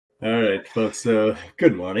All right, folks. So,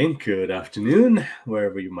 good morning, good afternoon,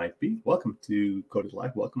 wherever you might be. Welcome to Coded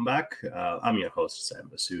Live. Welcome back. I'm your host, Sam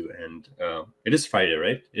Basu, and it is Friday,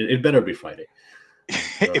 right? It better be Friday. It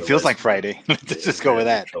feels Otherwise, like Friday. Let's just go we're with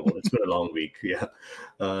in that. trouble. It's been a long week. Yeah.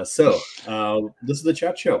 So, this is the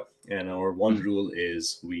chat show, and our one Mhm. rule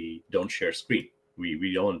is we don't share screen.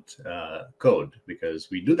 We don't code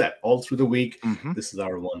because we do that all through the week. Mhm. This is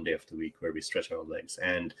our one day of the week where we stretch our legs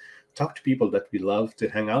and talk to people that we love to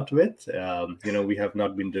hang out with. We have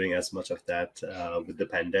not been doing as much of that with the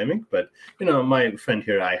pandemic, but my friend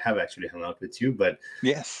here, I have actually hung out with you, but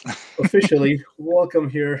Yes. officially, welcome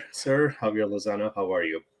here, sir. Javier Lozano. How are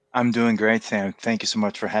you? I'm doing great, Sam. Thank you so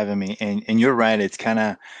much for having me. And you're right. It's been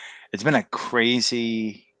a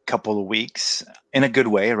crazy couple of weeks in a good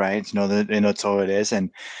way, right? That's all it is. And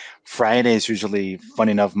Friday is usually, fun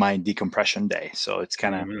enough, my decompression day. So it's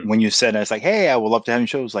kind of Mhm. when you said, it's like, hey, I would love to have you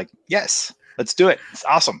shows. Like, yes, let's do it. It's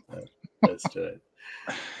awesome. Let's do it.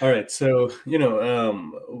 All right, so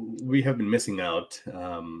we have been missing out,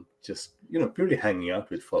 just purely hanging out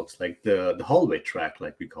with folks, like the hallway track,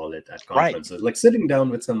 like we call it at Right. conferences, like sitting down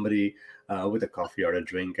with somebody with a coffee or a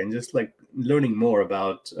drink, and just like learning more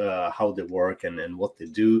about how they work and what they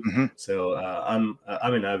do. Hmm. So I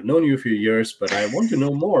mean, I've known you a few years, but I want to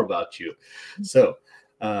know more about you. So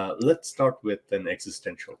let's start with an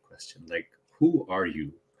existential question, like who are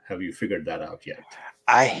you? Have you figured that out yet?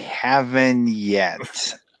 I haven't yet.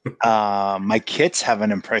 My kids have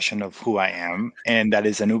an impression of who I am, and that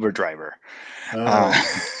is an Uber driver. uh,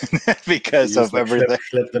 Oh. You because just of like everything.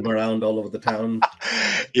 schlep them around all over the town.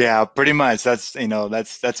 Yeah, pretty much. That's been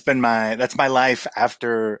that's my life.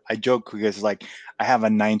 After I joke because like I have a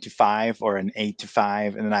 9 to 5 or an 8 to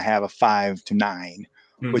 5, and then I have a 5 to 9,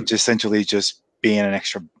 which Mhm. essentially is just being an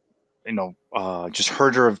extra, just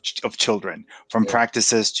herder of children from Yeah.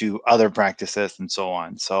 practices to other practices and so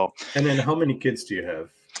on. So And then how many kids do you have?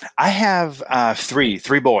 I have three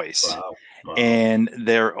boys, Wow. Wow. and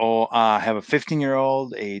they're all have a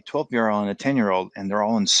 15-year-old, a 12-year-old, and a 10-year-old, and they're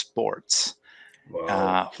all in sports.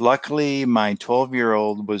 Wow. Luckily, my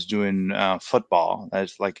 12-year-old was doing football.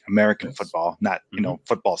 That's like American Yes. football, not Hmm.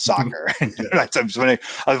 football soccer. Yeah. That's, I was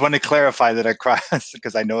wanting to clarify that across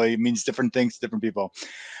because I know it means different things to different people.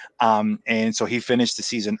 And so he finished the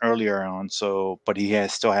season earlier on. So, but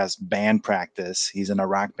still has band practice. He's in a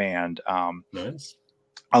rock band. Nice.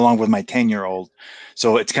 Along with my 10-year-old.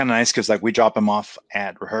 So it's kind of nice because like we drop him off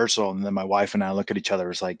at rehearsal, and then my wife and I look at each other.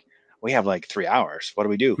 It's like, we have like 3 hours. What do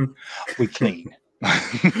we do? We clean.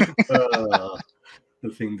 uh, the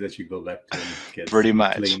thing that you go back to when kids, Pretty you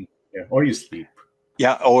much. clean, yeah, or you sleep.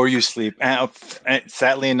 Yeah, or you sleep. And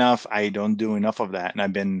sadly enough, I don't do enough of that. And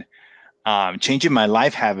I've been changing my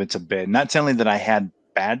life habits a bit. Not telling that I had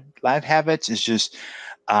bad life habits. It's just,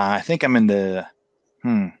 I think I'm in I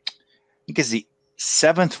think it's the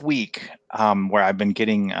seventh week where I've been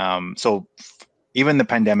getting, even the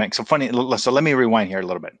pandemic. So funny. So let me rewind here a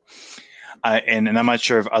little bit. And I'm not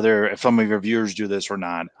sure if some of your viewers do this or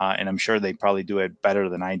not. And I'm sure they probably do it better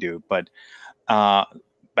than I do. But uh,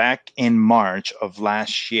 back in March of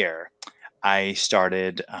last year, I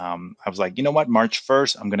started, I was like, you know what, March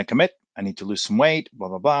 1st, I'm going to commit. I need to lose some weight, blah,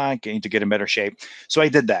 blah, blah. I need to get in better shape. So I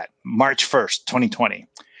did that March 1st, 2020.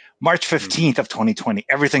 March Hmm. 15th of 2020,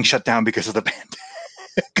 everything shut down because of the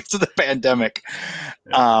because of the pandemic.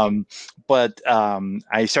 Yeah. Um, but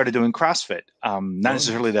I started doing CrossFit. Not Oh,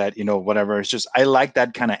 necessarily nice. that, whatever. It's just I like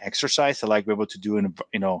that kind of exercise. I like being able to do,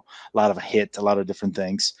 a lot of hit, a lot of different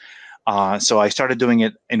things. So I started doing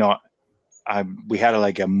it. We had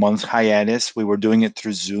like a month hiatus. We were doing it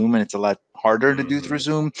through Zoom, and it's a lot harder to do through Hmm.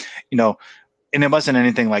 Zoom. You know, and it wasn't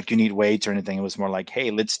anything like you need weights or anything. It was more like, hey,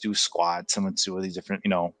 let's do squats and let's do all these different,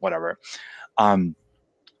 whatever. Um,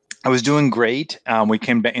 I was doing great. We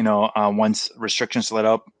came back, once restrictions let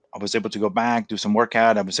up, I was able to go back, do some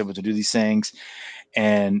workout. I was able to do these things,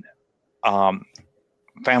 and um,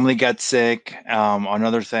 family got sick on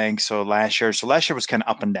other things. So last year was kind of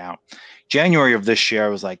up and down. January of this year, I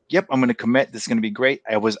was like, "Yep, I'm going to commit. This is going to be great."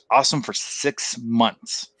 I was awesome for 6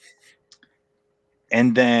 months, and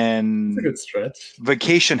It's a then good stretch.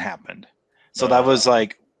 vacation happened. So that was Uh,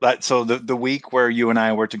 like that. So the week where you and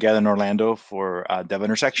I were together in Orlando for Dev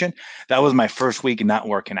Intersection, that was my first week not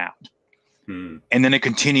working out. hmm. And then it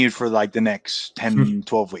continued for like the next 10,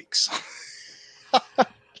 12 weeks.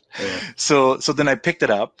 Yeah. So then I picked it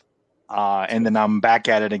up, and then I'm back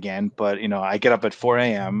at it again. But I get up at 4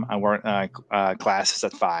 a.m. I work classes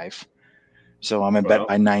at 5, so I'm in bed Wow.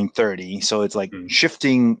 by 9:30. So it's like Hmm.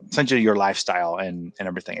 shifting essentially your lifestyle and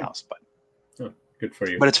everything Yeah. else. But Oh, good for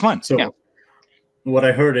you. but it's fun. Yeah. So what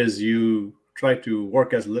I heard is you try to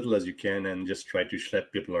work as little as you can and just try to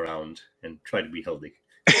schlep people around and try to be healthy.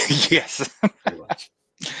 Yes. Pretty much.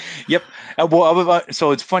 Yep.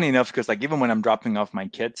 So it's funny enough because like even when I'm dropping off my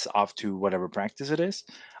kids off to whatever practice it is,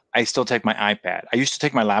 I still take my iPad. I used to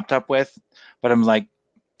take my laptop with, but I'm like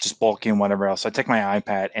just bulky and whatever else. So I take my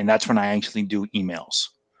iPad, and that's when I actually do emails,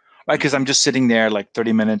 right? Because I'm just sitting there like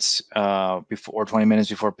 30 minutes before or 20 minutes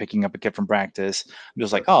before picking up a kid from practice. I'm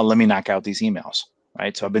just like, oh, let me knock out these emails,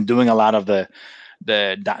 right? So I've been doing a lot of the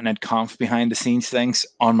 .NET Conf behind the scenes things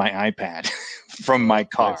on my iPad from my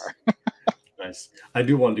car. Nice. I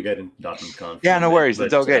do want to get into .NET Conf. Yeah, no worries.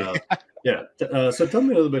 It's okay. So tell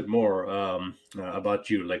me a little bit more about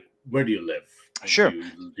you. Like, where do you live? Sure. Do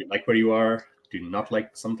you like where you are? Do you not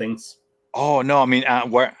like some things? Oh no, I mean,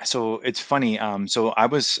 so it's funny. So I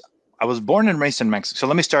was born and raised in Mexico. So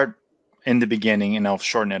let me start in the beginning, and I'll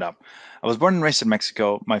shorten it up. I was born and raised in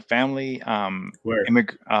Mexico. My family Where?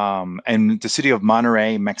 in the city of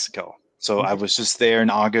Monterrey, Mexico. So I was just there in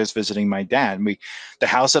August visiting my dad. The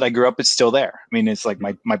house that I grew up is still there. I mean, it's like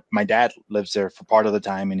my dad lives there for part of the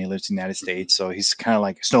time, and he lives in the United States. So he's kind of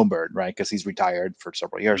like a snowbird, right? Because he's retired for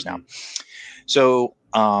several years now. So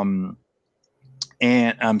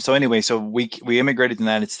so anyway, so we immigrated to the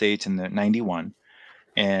United States in the 91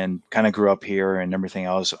 and kind of grew up here and everything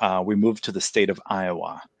else. We moved to the state of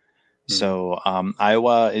Iowa. So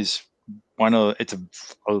Iowa is it's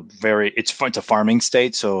a farming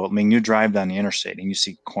state. So I mean, you drive down the interstate and you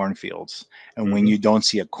see cornfields, and when you don't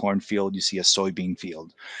see a cornfield, you see a soybean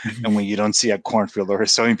field, and when you don't see a cornfield or a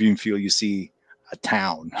soybean field, you see a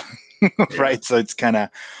town, right? So it's kind of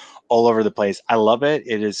all over the place. I love it.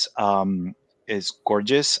 It is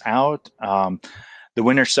gorgeous out. The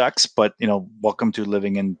winter sucks, but welcome to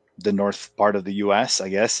living in the north part of the U.S. I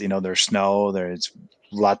guess there's snow, there's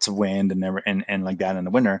lots of wind and like that in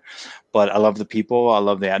the winter. But I love the people, I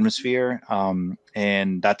love the atmosphere,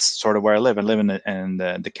 and that's sort of where I live. I live in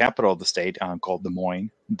the capital of the state called Des Moines.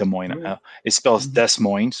 Des Moines. It spells Des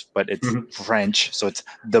Moines, but it's French, so it's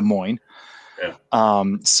Des Moines. Yeah.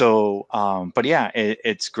 But yeah,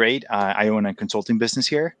 it's great. I own a consulting business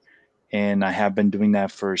here, and I have been doing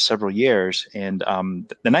that for several years. And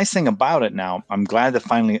the nice thing about it now, I'm glad that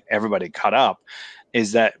finally everybody caught up,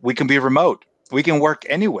 is that we can be remote. We can work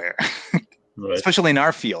anywhere, especially in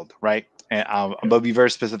our field, right? And I'll be very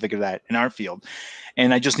specific of that in our field.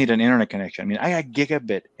 And I just need an internet connection. I mean, I got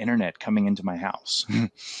gigabit internet coming into my house.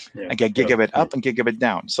 I get gigabit up and gigabit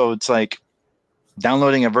down. So it's like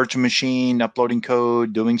downloading a virtual machine, uploading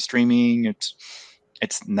code, doing streaming.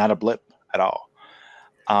 It's not a blip at all.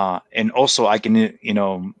 And also I can,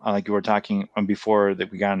 like you were talking before that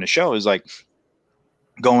we got on the show, is like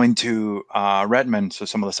going to Redmond. So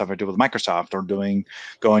some of the stuff I do with Microsoft or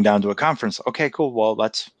going down to a conference. Okay, cool. Well,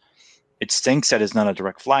 it stinks that it's not a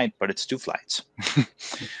direct flight, but it's 2 flights,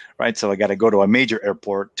 right? So I got to go to a major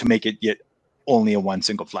airport to make it yet only a 1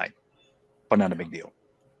 single flight, but not a big deal.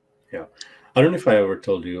 Yeah. I don't know if I ever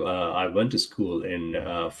told you, I went to school in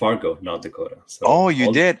Fargo, North Dakota. So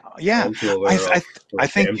you did? Yeah. I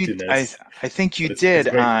think you did.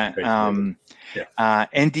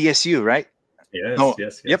 NDSU, right?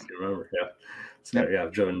 Yes. Yep. I remember. Yeah. So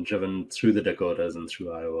I've driven through the Dakotas and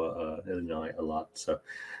through Iowa, Illinois a lot. So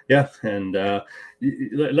yeah, and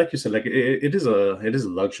like you said, like it is a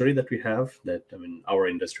luxury that we have, that our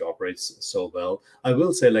industry operates so well. I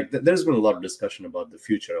will say, like there's been a lot of discussion about the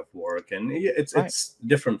future of work, and it's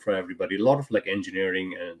different for everybody. A lot of like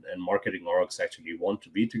engineering and marketing orgs actually want to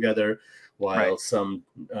be together, while some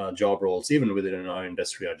job roles, even within our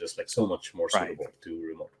industry, are just like so much more suitable to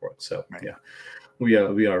remote work. So yeah. We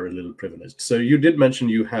are a little privileged. So you did mention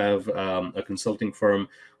you have a consulting firm.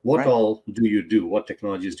 What all do you do? What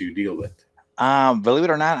technologies do you deal with? Believe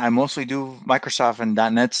it or not, I mostly do Microsoft and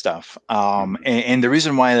 .NET stuff. And the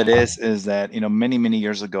reason why that is that many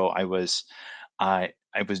years ago I was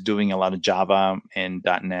doing a lot of Java and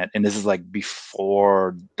 .NET, and this is like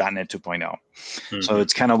before .NET 2.0. So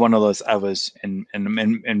it's kind of one of those. I was in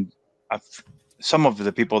some of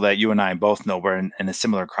the people that you and I both know were in a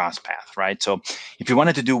similar cross path, right? So if you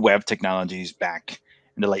wanted to do web technologies back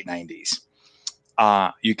in the late 90s,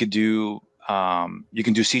 you could do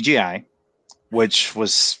CGI, which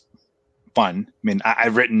was fun. I mean, I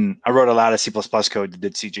wrote a lot of C++ code that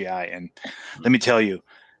did CGI, and let me tell you,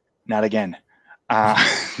 not again. I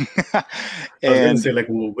was going to say, like,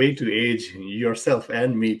 way to age yourself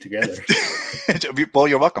and me together. Well,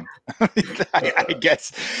 you're welcome. I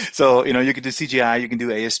guess. So, you can do CGI, you can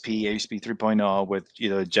do ASP 3.0 with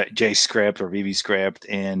JScript or VBScript,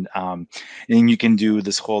 and you can do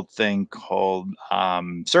this whole thing called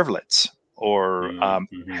servlets, or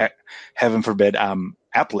heaven forbid,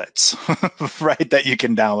 applets, right, that you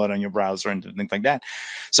can download on your browser and things like that.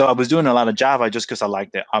 So I was doing a lot of Java just because I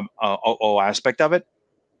liked the OO aspect of it.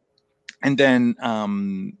 And then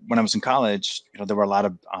when I was in college, there were a lot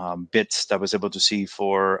of bits that I was able to see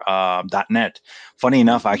for .NET. Funny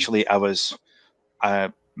enough, actually, I was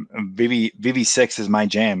VB6 is my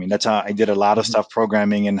jam. I mean, that's how I did a lot of stuff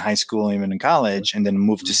programming in high school and even in college, and then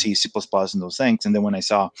moved to C, C++ and those things. And then when I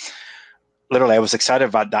saw, literally, I was excited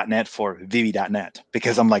about .NET for VB.NET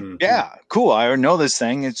because I'm like, yeah, cool. I already know this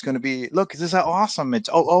thing. It's going to be, look, this is how awesome. It's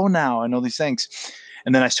now. I know these things.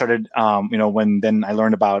 And then I started, when then I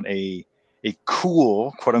learned about a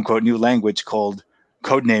cool, quote unquote, new language called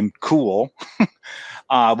codename Cool,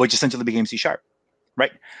 which essentially became C#.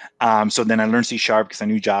 Right. So then I learned C# because I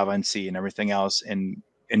knew Java and C and everything else. And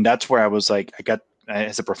that's where I was like, I got,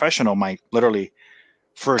 as a professional, my literally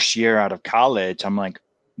first year out of college, I'm like,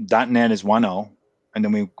 .NET is 1.0.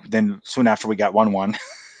 And then soon after we got 1.1.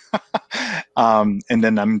 And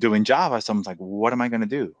then I'm doing Java. So I'm like, what am I going to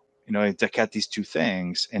do? I got these two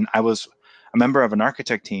things. And I was a member of an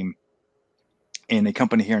architect team in a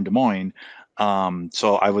company here in Des Moines.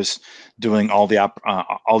 So I was doing all the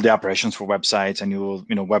operations for websites. I knew,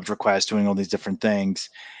 web requests, doing all these different things.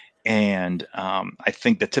 And I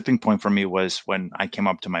think the tipping point for me was when I came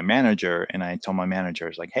up to my manager and I told my manager,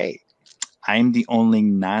 it's like, hey, I'm the only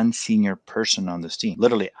non-senior person on this team.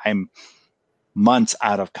 Literally, I'm months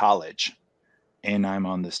out of college and I'm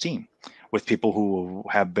on this team with people who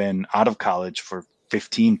have been out of college for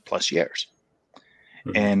 15 plus years.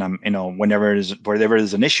 And whenever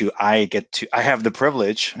there's an issue, I have the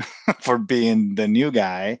privilege for being the new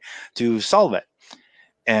guy to solve it.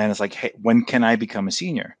 And it's like, hey, when can I become a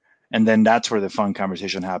senior? And then that's where the fun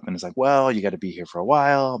conversation happened. It's like, well, you got to be here for a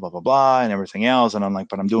while, blah, blah, blah, and everything else. And I'm like,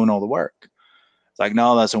 but I'm doing all the work. It's like,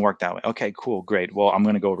 no, that doesn't work that way. Okay, cool, great. Well, I'm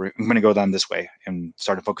going to go down this way and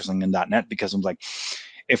started focusing on .NET because I'm like,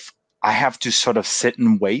 if I have to sort of sit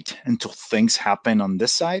and wait until things happen on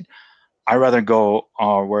this side, I'd rather go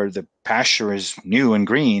where the pasture is new and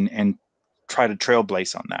green and try to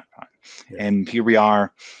trailblaze on that. Yeah. And here we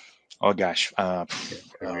are. Oh gosh,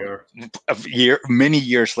 many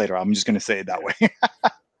years later. I'm just going to say it that way.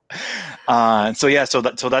 So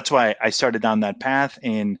that's why I started down that path.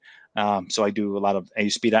 And so I do a lot of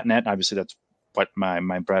ASP.NET. Obviously, that's what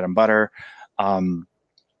my bread and butter.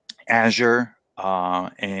 Azure.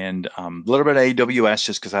 And a little bit of AWS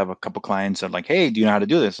just because I have a couple clients that are like, hey, do you know how to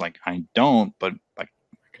do this? Like, I don't, but like,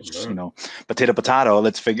 potato.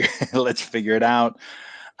 Let's figure it out.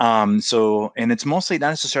 So, and it's mostly not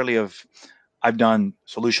necessarily I've done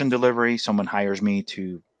solution delivery. Someone hires me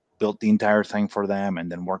to build the entire thing for them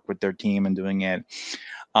and then work with their team and doing it.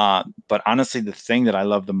 But honestly, the thing that I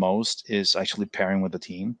love the most is actually pairing with the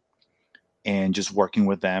team and just working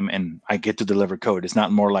with them, and I get to deliver code. It's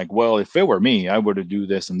not more like, well, if it were me, I would do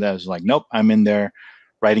this and that. It's like, nope, I'm in there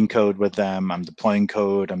writing code with them. I'm deploying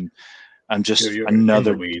code. I'm just you're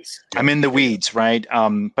another. In the weeds. I'm in the weeds, right?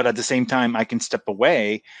 But at the same time, I can step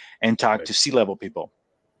away and talk to C-level people.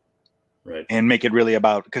 Right. And make it really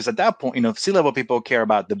about, because at that point, C-level people care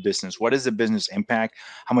about the business. What is the business impact?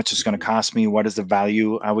 How much it's going to cost me? What is the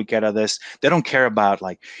value I would get out of this? They don't care about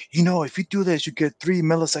like, if you do this, you get 3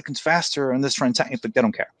 milliseconds faster on this transaction. But they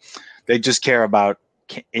don't care. They just care about,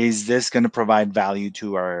 is this going to provide value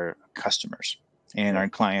to our customers and our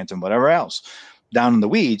clients and whatever else? Down in the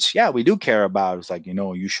weeds, yeah, we do care about. It's like,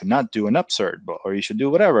 you should not do an upsert, or you should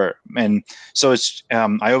do whatever. And so it's,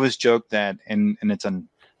 I always joke that, and it's an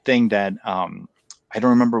thing that I don't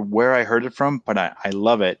remember where I heard it from, but I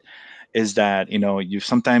love it, is that, you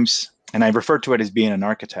sometimes, and I refer to it as being an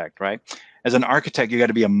architect, right? As an architect, you got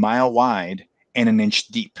to be a mile wide and an inch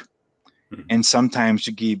deep. Mm-hmm. And sometimes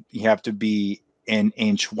you have to be an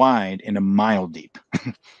inch wide and a mile deep.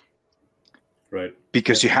 Right.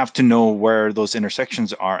 Because you have to know where those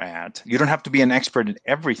intersections are at. You don't have to be an expert in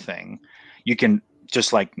everything. You can,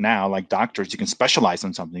 just like now, like doctors, you can specialize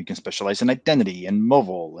in something. You can specialize in identity and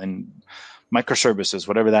mobile and microservices,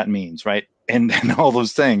 whatever that means, right? And all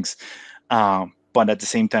those things. But at the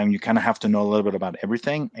same time, you kind of have to know a little bit about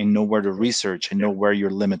everything and know where to research and know where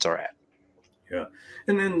your limits are at. Yeah.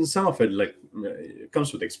 And then some of it, like, it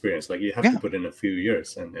comes with experience. Like, you have to put in a few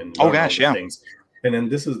years and learn all the things. And then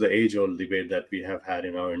this is the age-old debate that we have had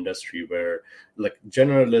in our industry, where like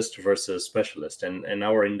generalist versus specialist, and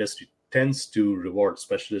our industry tends to reward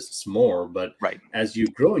specialists more. But as you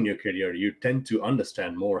grow in your career, you tend to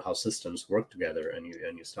understand more how systems work together, and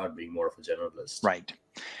you start being more of a generalist. Right.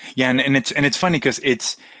 Yeah, and it's funny because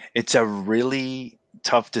it's a really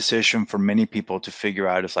tough decision for many people to figure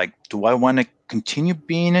out. It's like, do I want to continue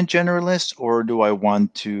being a generalist, or do I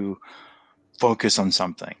want to focus on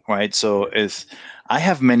something, right? So I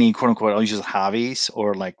have many quote unquote, I'll use hobbies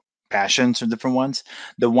or like passions or different ones.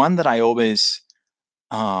 The one that I always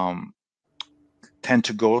um, tend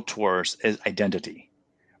to go towards is identity,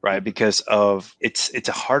 right? Because of it's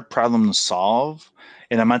a hard problem to solve.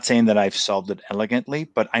 And I'm not saying that I've solved it elegantly,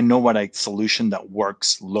 but I know what a solution that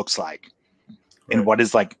works looks like and what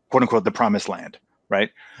is like quote unquote the promised land,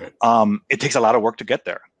 right? It takes a lot of work to get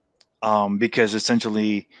there. Because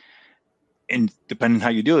essentially, and depending on how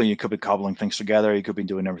you do it, you could be cobbling things together, you could be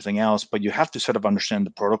doing everything else, but you have to sort of understand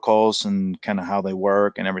the protocols and kind of how they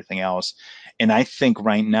work and everything else. And I think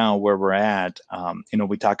right now where we're at,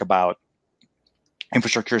 we talk about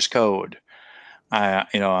infrastructure as code,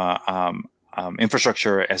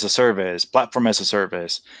 infrastructure as a service, platform as a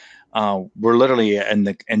service. We're literally in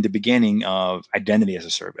the beginning of identity as a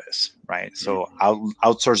service, right? So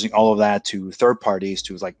outsourcing all of that to third parties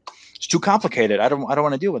to like, it's too complicated. I don't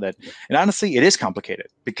want to deal with it. And honestly, it is complicated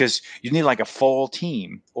because you need like a full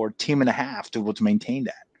team or team and a half to be able to maintain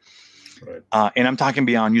that. And I'm talking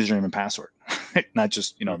beyond username and password, not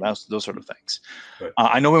just those sort of things.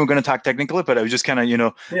 I know we were going to talk technically, but I was just kind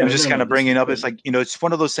of bringing up. It's like it's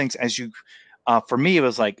one of those things. As you, for me, it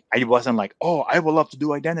was like I wasn't like, oh, I would love to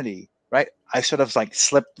do identity, right? I sort of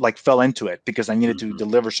like fell into it because I needed to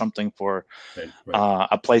deliver something for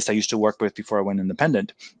a place I used to work with before I went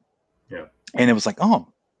independent. And it was like, oh,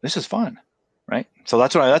 this is fun. Right. So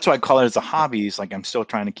that's why I call it as a hobby. It's like I'm still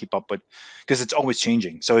trying to keep up with, because it's always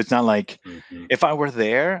changing. So it's not like if I were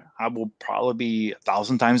there, I will probably be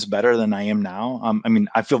 1,000 times better than I am now. I mean,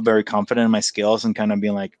 I feel very confident in my skills and kind of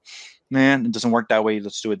being like, man, it doesn't work that way.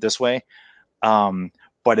 Let's do it this way.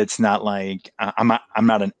 But it's not like I'm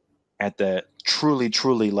not at the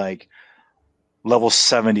truly like level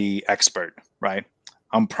 70 expert. Right.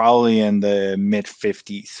 I'm probably in the mid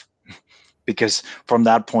 50s. Because from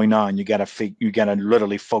that point on, you gotta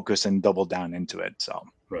literally focus and double down into it. So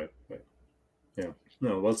right, yeah,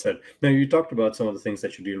 no, well said. Now you talked about some of the things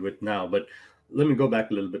that you deal with now, but let me go back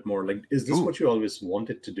a little bit more. Like, is this what you always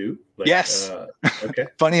wanted to do? Like, yes. Okay.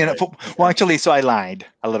 Funny enough. Well, actually, so I lied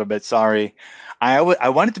a little bit. Sorry. I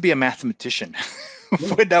wanted to be a mathematician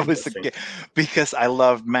when that was because I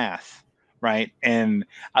loved math, right? And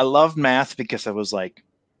I loved math because I was like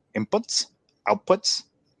inputs, outputs,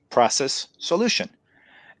 process, solution.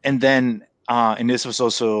 And then and this was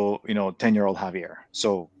also 10-year-old Javier.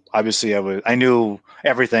 So obviously I knew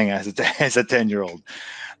everything as a 10-year-old.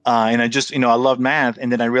 And I just I loved math,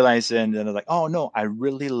 and then I realized, and then I was like, oh no, I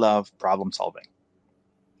really love problem solving.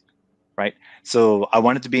 Right. So I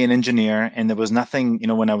wanted to be an engineer, and there was nothing,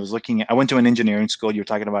 when I was looking I went to an engineering school. You're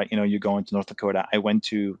talking about, you're going to North Dakota. I went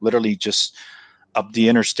to literally just up the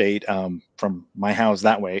interstate from my house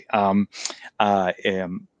that way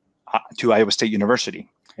to Iowa State University.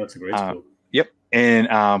 That's a great school. Yep.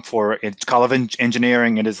 And for it's College of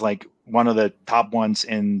Engineering, it is like one of the top ones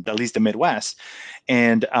in at least the Midwest.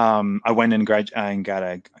 And I went and got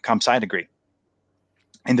a comp sci degree.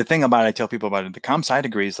 And the thing about it, I tell people about it, the comp sci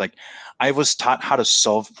degree is like, I was taught how to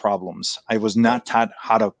solve problems. I was not taught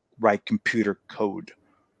how to write computer code.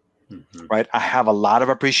 Right. I have a lot of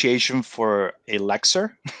appreciation for a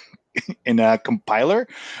Lexer in a compiler,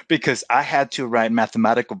 because I had to write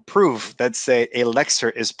mathematical proof that say a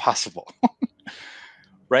Lexer is possible.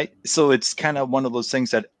 Right. So it's kind of one of those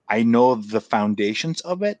things that I know the foundations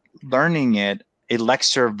of it. Learning it, a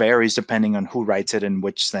Lexer varies depending on who writes it and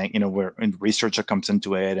which thing, where researcher comes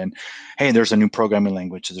into it. And hey, there's a new programming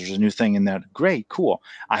language. There's a new thing in that. Great, cool.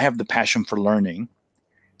 I have the passion for learning.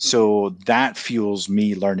 So that fuels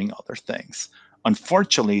me learning other things.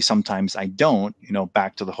 Unfortunately, sometimes I don't,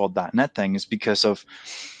 back to the whole .NET thing, is because of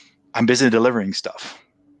I'm busy delivering stuff,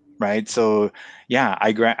 right? So yeah,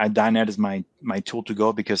 .NET is my tool to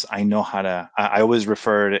go, because I know how to. I always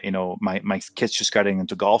refer to, my kids just getting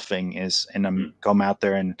into golfing and I'm going out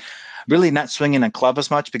there and really not swinging a club as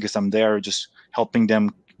much, because I'm there just helping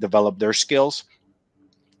them develop their skills.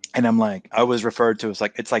 And I'm like, I always referred to as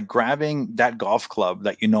like, it's like grabbing that golf club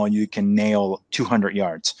that you can nail 200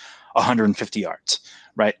 yards, 150 yards,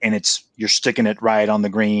 right? And you're sticking it right on the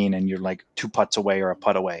green, and you're like 2 putts away or a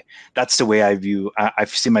putt away. That's the way I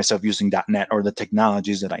see myself using .NET or the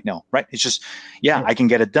technologies that I know, right? It's just, I can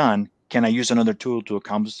get it done. Can I use another tool to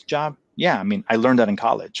accomplish the job? Yeah, I mean, I learned that in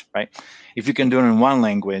college, right? If you can do it in one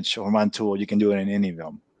language or one tool, you can do it in any of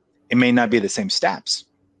them. It may not be the same steps,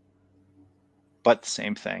 but the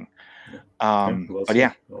same thing. But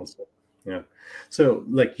yeah. Yeah. So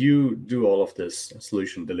like, you do all of this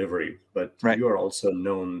solution delivery, but you are also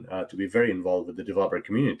known to be very involved with the developer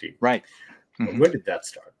community. Right. When did that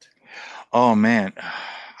start? Oh man,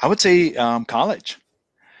 I would say college.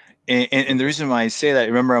 And the reason why I say that,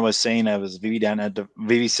 remember I was saying I was VB.NET,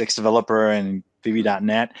 VB6 developer and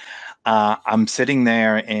VB.NET. I'm sitting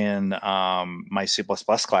there in my C++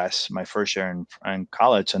 class, my first year in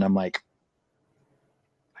college, and I'm like,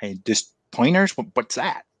 hey, just pointers? What's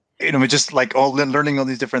that? Just like all learning all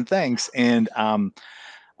these different things. And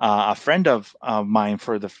a friend of mine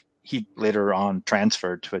he later on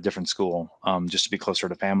transferred to a different school just to be closer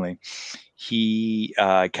to family. He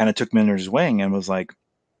kind of took me under his wing and was like,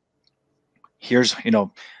 here's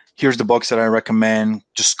the books that I recommend.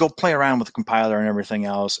 Just go play around with the compiler and everything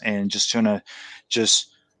else, and just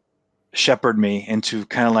just shepherd me into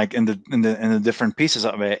kind of like in the different pieces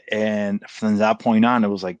of it. And from that point on, it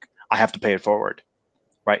was like I have to pay it forward,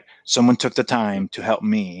 right? Someone took the time to help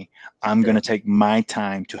me. I'm going to take my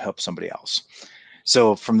time to help somebody else.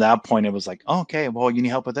 So from that point, it was like, oh, okay, well, you need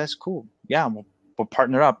help with this? Cool. Yeah, we'll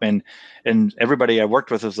partner up. And everybody I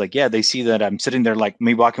worked with was like, yeah, they see that I'm sitting there like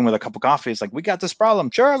me walking with a cup of coffee. It's like, we got this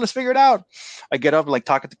problem. Sure, let's figure it out. I get up, like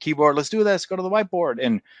talk at the keyboard. Let's do this. Go to the whiteboard.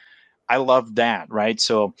 And I love that, right?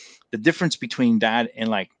 So the difference between that and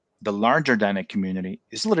like the larger .NET community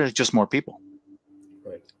is literally just more people.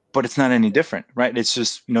 Right. But it's not any different, right? It's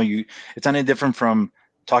just, it's not any different from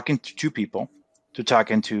talking to 2 people to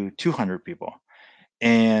talking to 200 people.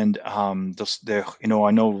 And I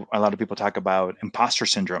know a lot of people talk about imposter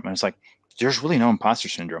syndrome, and it's like, there's really no imposter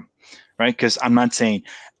syndrome, right? Because I'm not saying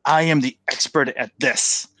I am the expert at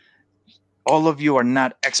this. All of you are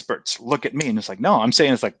not experts. Look at me. And it's like, no, I'm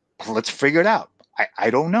saying it's like, let's figure it out. I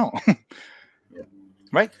don't know. Yeah.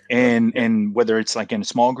 Right. And whether it's like in a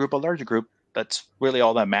small group or larger group, that's really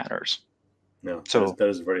all that matters. No, so that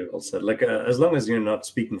is very well said. Like, as long as you're not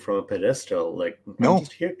speaking from a pedestal, like I'm no.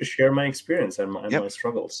 just here to share my experience and my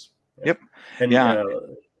struggles. Yeah. Yep. And Yeah.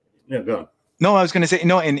 Go on. No, I was going to say,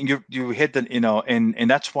 and you hit the, and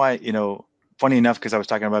that's why, funny enough, because I was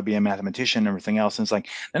talking about being a mathematician and everything else. And it's like,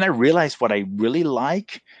 then I realized what I really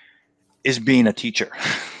like is being a teacher,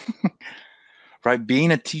 right?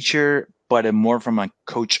 Being a teacher, but more from a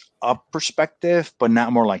coach up perspective, but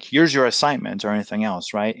not more like, here's your assignment or anything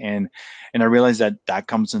else, right? And I realized that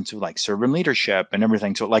comes into like servant leadership and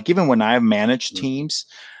everything. So like, even when I've managed teams,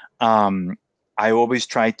 I always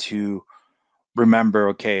try to remember,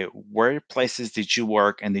 okay, where places did you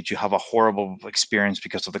work and did you have a horrible experience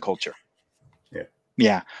because of the culture?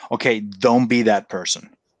 Yeah. Okay. Don't be that person,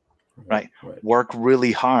 right? Work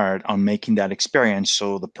really hard on making that experience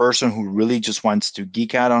so the person who really just wants to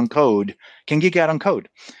geek out on code can geek out on code.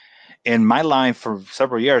 And my life for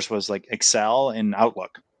several years was like Excel and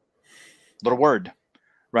Outlook, little Word,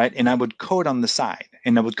 right? And I would code on the side,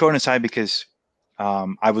 because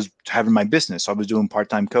I was having my business. So I was doing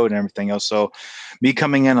part-time code and everything else. So me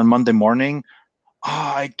coming in on Monday morning,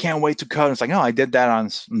 I can't wait to code. It's like, no, I did that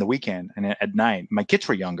on the weekend and at night. My kids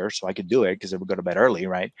were younger, so I could do it because they would go to bed early,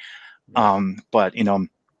 right? But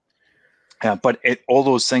all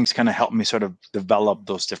those things kind of helped me sort of develop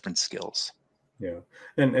those different skills. Yeah,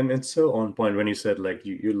 and it's so on point when you said like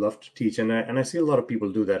you love to teach, and I see a lot of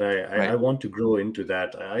people do that. I want to grow into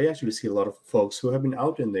that. I actually see a lot of folks who have been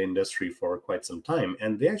out in the industry for quite some time,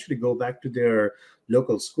 and they actually go back to their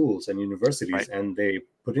local schools and universities, and they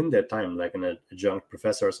put in their time like an adjunct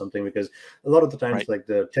professor or something, because a lot of the times like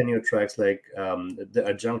the tenure tracks, like the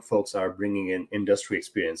adjunct folks are bringing in industry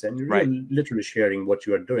experience, and you're literally sharing what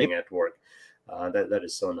you are doing at work. That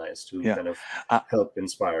is so nice to kind of help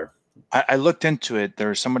inspire. I looked into it.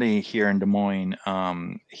 There's somebody here in Des Moines.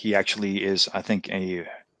 He actually is, I think,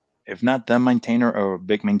 if not the maintainer or a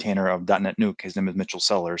big maintainer of .NET Nuke. His name is Mitchell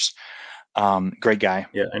Sellers. Great guy.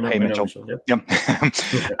 Yeah, I know. Hey, Mitchell. Yep.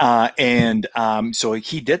 So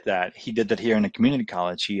he did that. He did that here in a community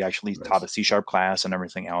college. He actually taught a C# class and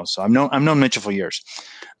everything else. So I've known Mitchell for years.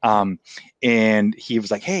 And he was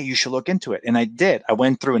like, hey, you should look into it. And I did. I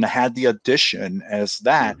went through and I had the audition as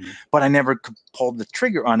that, but I never could pull the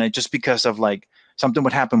trigger on it just because of like something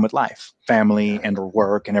would happen with life, family and or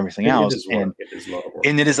work and everything else. It is a lot of work.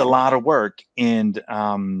 And it is a lot of work. And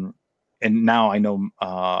now I know,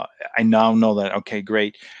 I now know that, okay,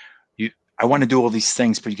 great. I want to do all these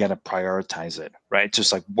things, but you got to prioritize it, right?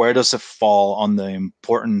 Just like, where does it fall on the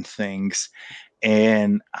important things?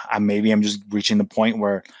 And maybe I'm just reaching the point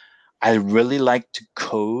where I really like to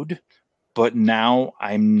code, but now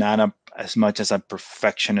I'm not as much as a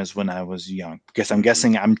perfectionist when I was young, because I'm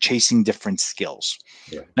guessing I'm chasing different skills.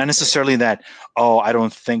 Not necessarily that, I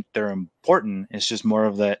don't think they're important. It's just more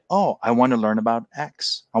of that, I want to learn about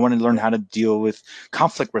X. I want to learn how to deal with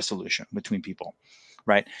conflict resolution between people,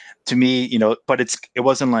 right? To me, but it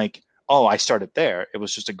wasn't like, I started there. It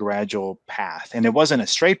was just a gradual path. And it wasn't a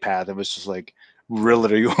straight path. It was just like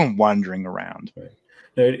really wandering around.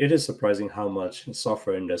 No, it is surprising how much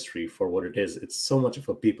software industry, for what it is, it's so much of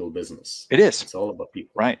a people business. It is, It's all about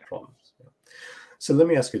people right, and problems. Yeah. So let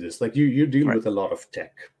me ask you this: like you deal right. with a lot of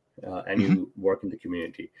tech, and hmm you work in the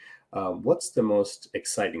community. What's the most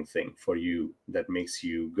exciting thing for you that makes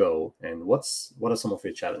you go, and what are some of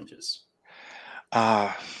your challenges?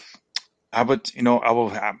 Uh, I would, I will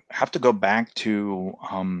have to go back to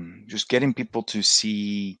just getting people to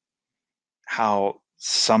see how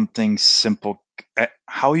something simple,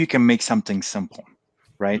 how you can make something simple,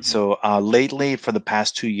 right? Hmm. So lately, for the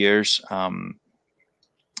past 2 years,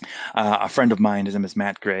 a friend of mine, his name is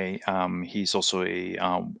Matt Gray. He's also a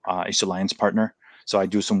Alliance partner. So I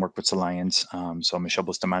do some work with Alliance. So Michelle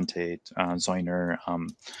Bustamante, Zoiner,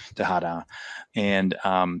 Tejada, and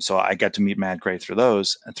so I got to meet Matt Gray through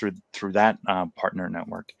through that partner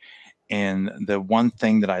network. And the one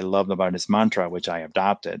thing that I loved about his mantra, which I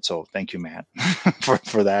adopted, so thank you, Matt,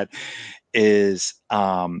 for that, is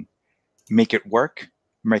make it work,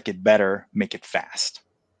 make it better, make it fast.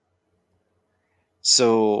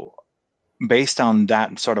 So based on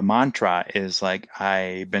that sort of mantra is like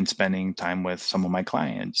I've been spending time with some of my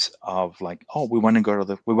clients of like, oh, we want to go to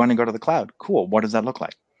the cloud. Cool. What does that look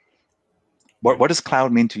like? Right. What does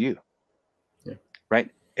cloud mean to you? Yeah. Right?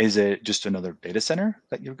 Is it just another data center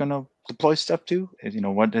that you're gonna deploy stuff to?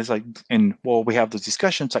 What is like, and well, we have those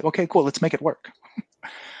discussions like, okay, cool, let's make it work.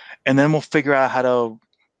 And then we'll figure out how to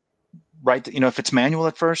write, if it's manual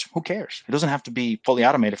at first, who cares? It doesn't have to be fully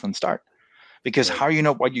automated from the start. Because Right. how you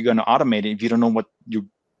know what you're going to automate it if you don't know what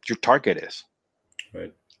your target is,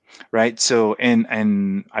 Right. right? So and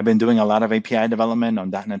I've been doing a lot of API development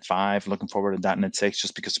on .NET 5, looking forward to .NET 6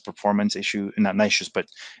 just because of performance issue, not issues, but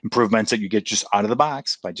improvements that you get just out of the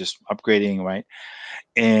box by just upgrading, right?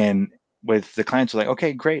 And with the clients, are like,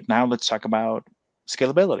 okay, great, now let's talk about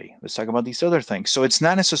scalability. Let's talk about these other things. So it's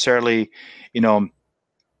not necessarily, you know,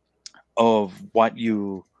 of what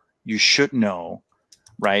you should know,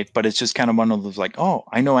 right? But it's just kind of one of those like, oh,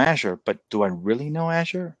 I know Azure, but do I really know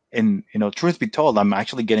Azure? And truth be told, I'm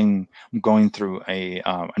going through a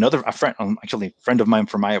friend, actually a friend of mine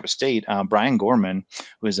from Iowa State, Brian Gorman,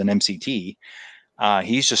 who is an MCT.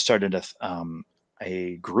 He's just started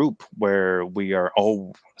a group where we are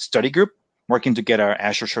all study group working to get our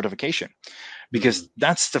Azure certification, Hmm. because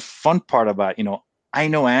that's the fun part about, I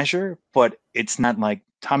know Azure, but it's not like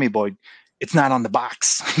Tommy Boy, it's not on the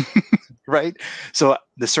box. Right? So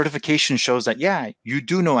the certification shows that, yeah, you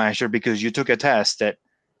do know Azure because you took a test that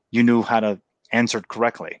you knew how to answer it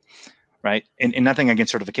correctly, right? And nothing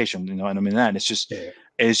against certification, and I mean that Yeah.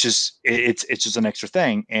 it's just an extra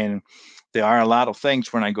thing. And there are a lot of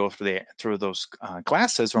things when I go through those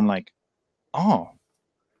classes where I'm like, oh,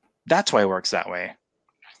 that's why it works that way.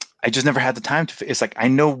 I just never had the time to. It's like I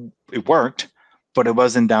know it worked, but it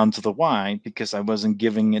wasn't down to the why because I wasn't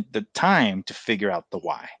giving it the time to figure out the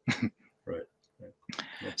why. Right. Right.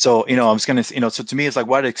 Yeah. So, Makes I sense. was gonna, so to me, it's like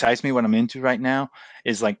what excites me, what I'm into right now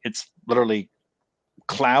is like it's literally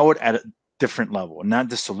cloud at a different level, not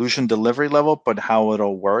the solution delivery level, but how it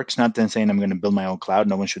all works. Not then saying I'm going to build my own cloud.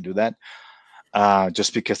 No one should do that.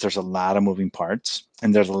 Just because there's a lot of moving parts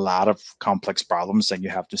and there's a lot of complex problems that you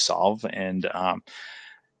have to solve, and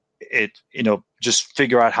just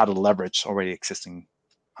figure out how to leverage already existing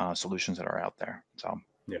solutions that are out there. So.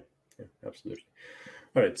 Yeah. Yeah. Absolutely.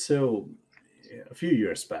 All right. So a few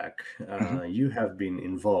years back, Mhm. you have been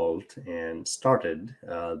involved and started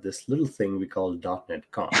this little thing we call .NET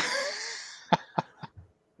Conf.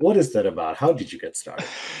 What is that about? How did you get started?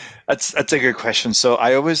 That's a good question. So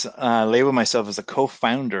I always label myself as a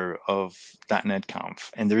co-founder of .NET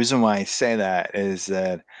Conf, and the reason why I say that is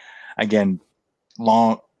that, again,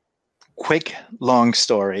 long, quick, long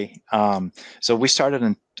story. So we started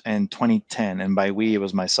in 2010, and by we it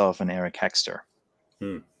was myself and Eric Hexter.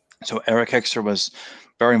 Hmm. So Eric Hexter was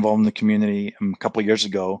very involved in the community a couple of years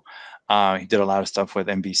ago. He did a lot of stuff with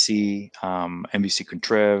MVC, MVC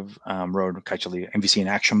Contriv, wrote actually MVC in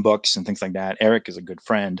action books and things like that. Eric is a good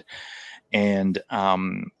friend. And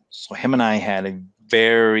so him and I had a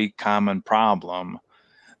very common problem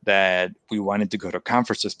that we wanted to go to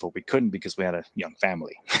conferences, but we couldn't because we had a young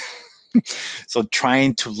family. So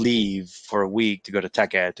trying to leave for a week to go to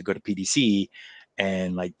Tech Ed, to go to PDC,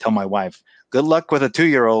 and like tell my wife, good luck with a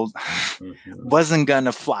 2-year-old, Hmm. wasn't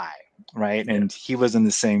gonna fly, right? Yeah. And he was in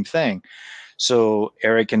the same thing. So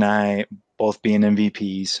Eric and I, both being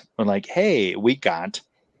MVPs, were like, hey, we got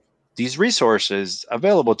these resources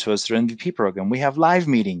available to us through MVP program. We have live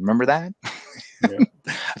meeting. Remember that? Yeah.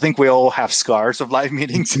 I think we all have scars of live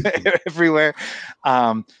meetings everywhere.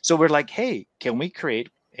 So we're like, hey, can we create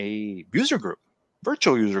a user group,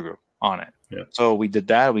 virtual user group on it? Yeah. So we did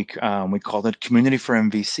that. We called it Community for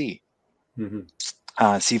MVC.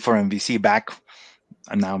 C for MVC back.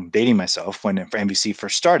 And now I'm dating myself when MVC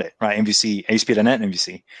first started, right? MVC, ASP.NET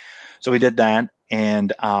MVC. So we did that,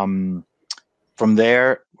 and from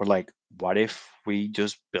there we're like, what if we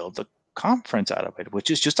just build a conference out of it, which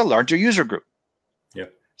is just a larger user group? Yeah.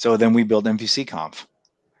 So then we built MVC Conf,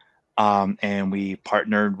 and we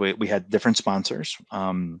partnered with. We had different sponsors,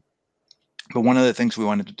 but one of the things we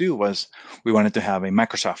wanted to do was we wanted to have a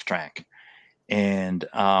Microsoft track, and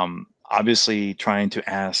obviously trying to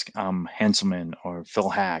ask Hanselman or Phil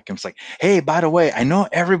Hack, and it's like, hey, by the way, I know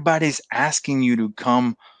everybody's asking you to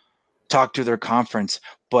come talk to their conference,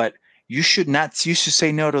 but you should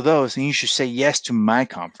say no to those, and you should say yes to my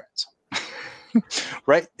conference.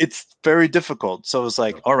 Right? It's very difficult. So it's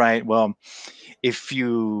like, all right, well, if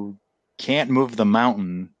you can't move the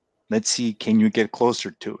mountain, let's see, can you get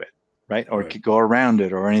closer to it, right? Or go around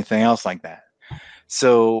it or anything else like that.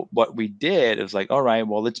 So what we did is like, all right,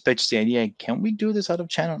 well, let's pitch the idea. Can we do this out of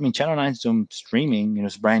Channel? I mean, Channel 9 is doing streaming,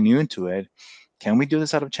 it's brand new into it. Can we do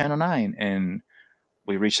this out of Channel 9? And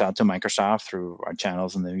we reached out to Microsoft through our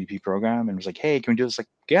channels in the MVP program and was like, hey, can we do this? Like,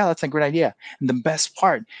 yeah, that's a great idea. And the best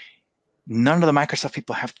part, none of the Microsoft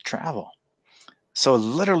people have to travel. So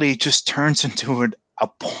literally it just turns into an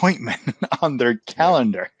appointment on their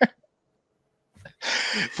calendar,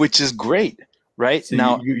 which is great. Right. So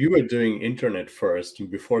now, you were doing internet first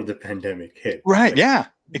before the pandemic hit. Right. Like, yeah,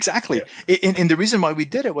 exactly. Yeah. And the reason why we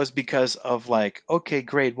did it was because of like, okay,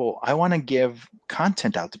 great. Well, I want to give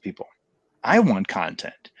content out to people. I want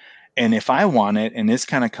content. And if I want it and this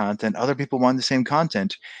kind of content, other people want the same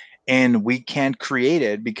content. And we can't create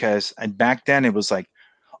it because back then it was like,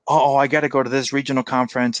 oh, I got to go to this regional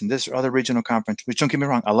conference and this other regional conference, which, don't get me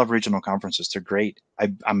wrong, I love regional conferences. They're great.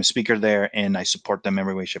 I'm a speaker there and I support them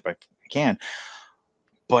every way, shape I can.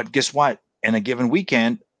 But guess what? In a given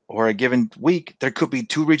weekend or a given week, there could be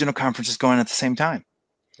 2 regional conferences going at the same time.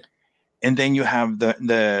 And then you have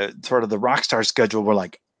the sort of the rock star schedule where,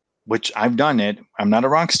 like, which I've done it. I'm not a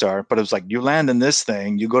rock star, but it was like you land in this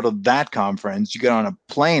thing, you go to that conference, you get on a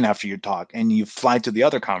plane after your talk, and you fly to the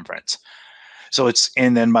other conference. So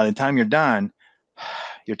and then by the time you're done,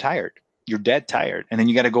 you're tired. You're dead tired. And then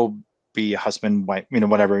you got to go be a husband, wife,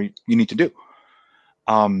 whatever you need to do.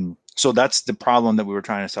 So that's the problem that we were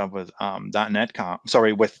trying to solve with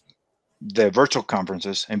with the virtual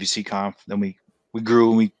conferences, MVC Conf. Then we grew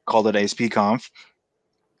and we called it ASP Conf.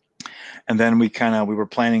 And then we were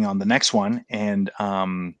planning on the next one, and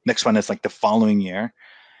next one is like the following year.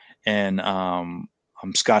 And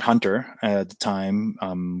Scott Hunter at the time,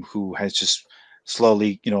 who has just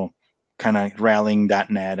slowly, kind of rallying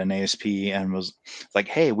 .NET and ASP, and was like,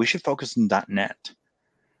 hey, we should focus on .NET,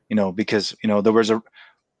 because, there was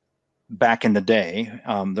back in the day,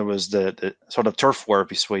 there was the sort of turf war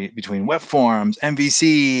between web forms,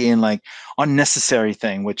 MVC, and like unnecessary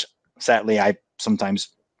thing, which sadly I sometimes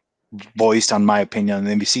voiced on my opinion on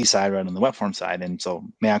the MVC side rather than the web form side. And so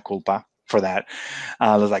mea culpa for that.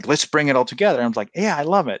 I was like, let's bring it all together. And I was like, yeah, I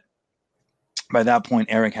love it. By that point,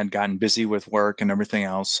 Eric had gotten busy with work and everything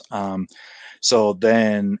else. So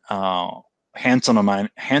then Hanselman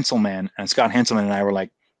and Scott Hanselman and I were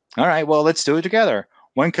like, all right, well, let's do it together.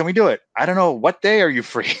 When can we do it? I don't know. What day are you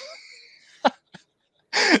free?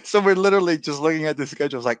 So we're literally just looking at the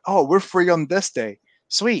schedule. It's like, oh, we're free on this day.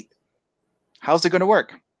 Sweet. How's it going to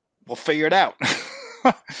work? We'll figure it out.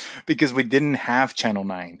 Because we didn't have Channel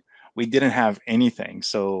 9. We didn't have anything.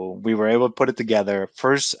 So we were able to put it together.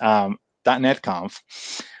 First, .NET Conf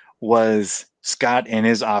was Scott in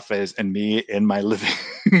his office and me in my living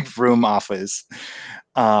room office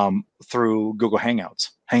through Google Hangouts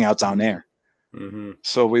on air. Mm-hmm.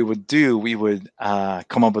 So we would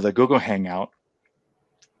come up with a Google Hangout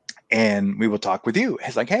and we would talk with you.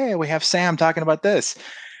 It's like, hey, we have Sam talking about this.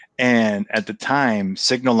 And at the time,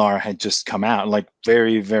 SignalR had just come out, like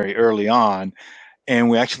very, very early on. And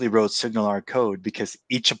we actually wrote SignalR code because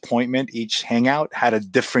each appointment, each hangout had a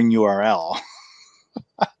different URL.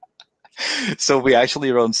 So we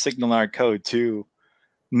actually wrote SignalR code to,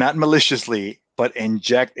 not maliciously, but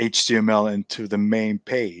inject HTML into the main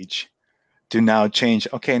page to now change,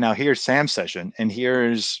 okay, now here's Sam's session, and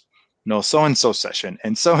here's so-and-so session,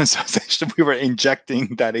 and so-and-so session. We were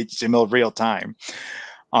injecting that HTML real time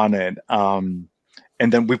on it. And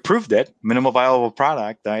then we proved it, minimal viable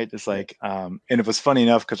product, right? It's like, and it was funny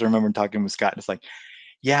enough because I remember talking with Scott, it's like,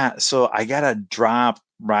 yeah, so I got to drop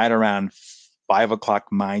right around 5 o'clock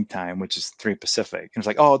my time, which is 3 Pacific. And it's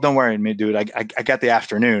like, oh, don't worry, me, dude. I got the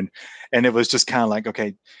afternoon. And it was just kind of like,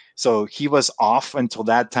 okay, so he was off until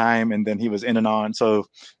that time, and then he was in and on. So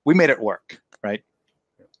we made it work, right?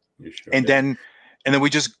 You sure And did. then we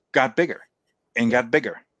just got bigger and got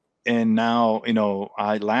bigger. And now,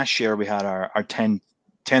 last year we had our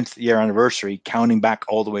 10th year anniversary, counting back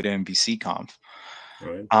all the way to MVC Conf.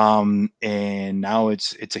 Right. And now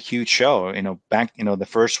it's a huge show. Back,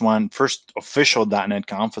 the first official .NET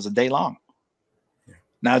Conf was a day long.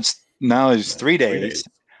 Yeah. Now it's 3 days.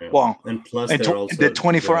 Yeah. Well, and plus and there are also the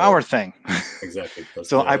 24-hour thing. Exactly. Plus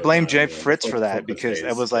So I blame Jeff the Fritz for that, focus because it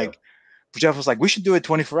days. was like, Jeff was like, we should do it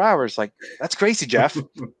 24 hours. Like, that's crazy, Jeff.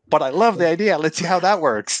 But I love the idea. Let's see how that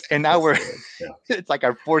works. And now it's like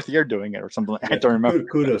our 4th year doing it or something. I don't remember.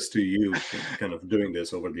 Kudos to you kind of doing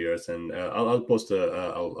this over the years. And I'll post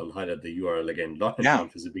I'll highlight the URL again. .NET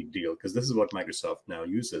Conf is a big deal because this is what Microsoft now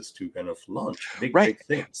uses to kind of launch big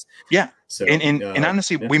things. Yeah. So, and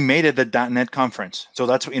honestly, we made it the .NET conference. So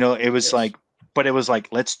that's, it was like, but it was like,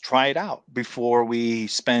 let's try it out before we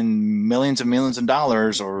spend millions and millions of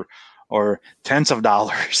dollars or tens of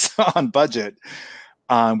dollars on budget.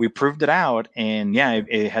 We proved it out, and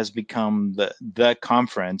it has become the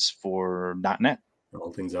conference for .NET.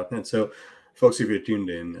 All things .NET. So, folks, if you're tuned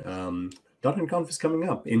in, .NET Conf is coming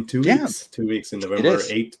up in 2 weeks. 2 weeks in November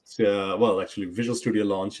 8th. Well, actually, Visual Studio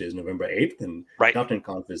launch is November 8th, and .NET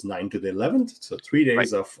Conf is 9th to the 11th. So 3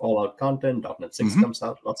 days of all-out content. .NET 6 comes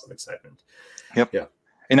out. Lots of excitement. Yep. Yeah.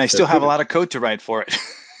 And I still have a lot of code to write for it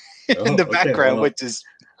in the background, well, which is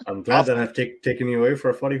I'm glad that I've taken you away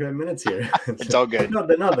for 45 minutes here. It's all good. Not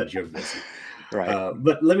that you're busy. Right.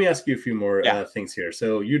 But let me ask you a few more things here.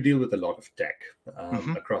 So you deal with a lot of tech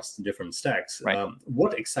across different stacks. Right.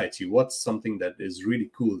 What excites you? What's something that is really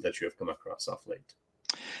cool that you have come across of late?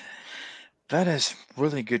 That is a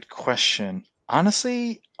really good question.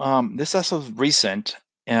 Honestly, this is also recent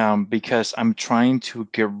because I'm trying to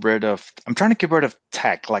get rid of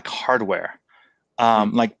tech, like hardware.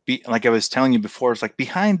 Like I was telling you before, it's like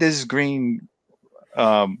behind this green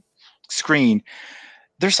screen,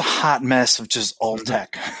 there's a hot mess of just old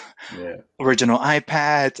tech. Yeah. Original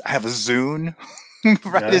iPads. I have a Zune.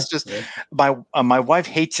 Right? It's just my wife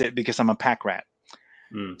hates it because I'm a pack rat.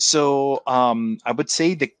 So I would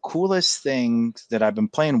say the coolest thing that I've been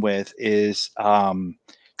playing with is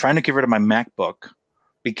trying to get rid of my MacBook,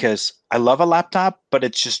 because I love a laptop, but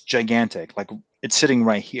it's just gigantic. Like, it's sitting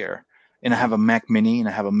right here. And I have a Mac Mini and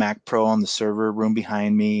I have a Mac Pro on the server room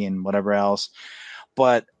behind me and whatever else.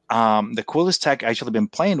 But the coolest tech I've actually been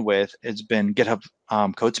playing with has been GitHub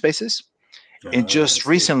Code Spaces. And just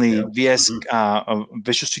recently, Visual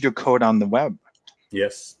Studio Code on the web.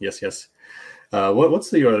 Yes.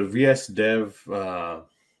 What's your VS Dev? I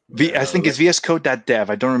think it's vscode.dev.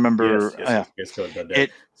 I don't remember. Yes, vscode.dev.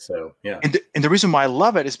 So yeah. And the reason why I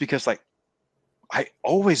love it is because, like, I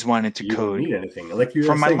always wanted to code. You don't need anything. Like you were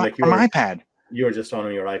from saying, my iPad. You're just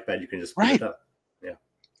on your iPad. You can just put it up. Yeah.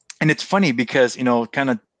 And it's funny because, kind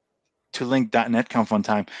of to link .NET Conf one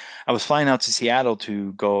time, I was flying out to Seattle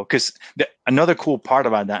to go, because another cool part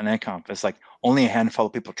about .NET Conf is, like, only a handful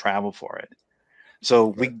of people travel for it. So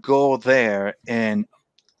we go there and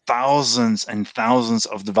thousands and thousands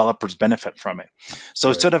of developers benefit from it. So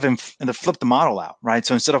instead of flip the model out, right?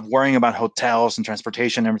 So instead of worrying about hotels and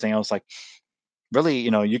transportation and everything else, like, really,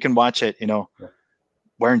 you can watch it,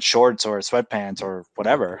 wearing shorts or sweatpants or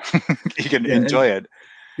whatever. You can enjoy it.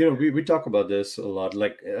 We talk about this a lot.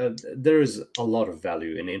 Like, there is a lot of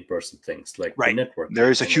value in in-person things, like the network.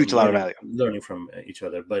 There is a huge lot of value. Learning from each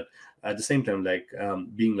other. But at the same time, like,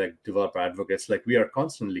 being like developer advocates, like, we are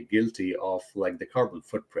constantly guilty of, like, the carbon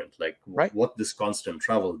footprint, like what this constant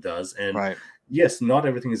travel does. And yes, not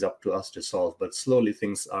everything is up to us to solve, but slowly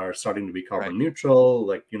things are starting to be carbon neutral,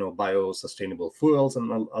 like, bio-sustainable fuels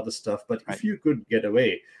and all other stuff. But if you could get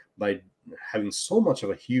away by having so much of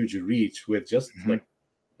a huge reach with just like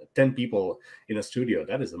 10 people in a studio,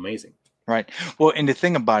 that is amazing. Right. Well, and the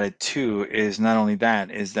thing about it too is not only that,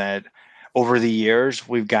 is that over the years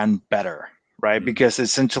we've gotten better, right? Because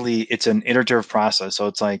essentially it's an iterative process. So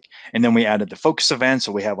it's like, and then we added the focus event.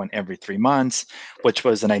 So we have one every 3 months, which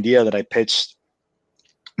was an idea that I pitched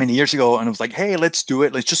many years ago. And it was like, hey, let's do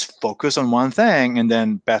it. Let's just focus on one thing. And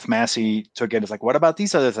then Beth Massey took it. It's like, what about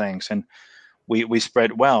these other things? And we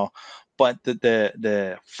spread well. But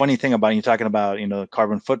the funny thing about you talking about,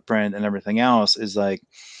 carbon footprint and everything else is, like,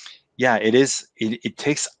 it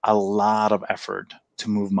takes a lot of effort to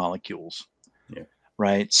move molecules. Yeah.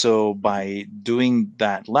 Right. So by doing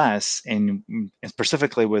that less, and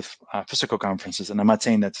specifically with physical conferences, and I'm not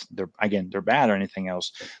saying they're bad or anything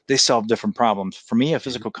else, they solve different problems. For me, a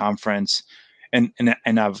physical conference, and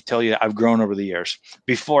I'll tell you, I've grown over the years.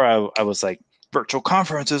 Before I was like, virtual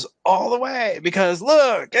conferences all the way, because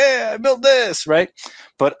look, I built this, right?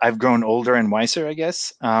 But I've grown older and wiser, I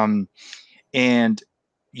guess. And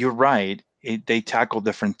you're right. They tackle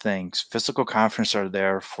different things. Physical conferences are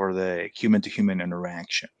there for the human-to-human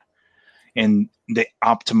interaction, and they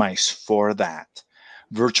optimize for that.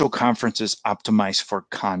 Virtual conferences optimize for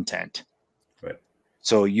content. Right.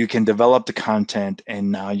 So you can develop the content,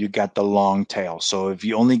 and now you got the long tail. So if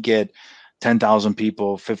you only get 10,000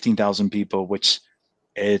 people, 15,000 people, which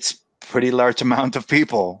it's pretty large amount of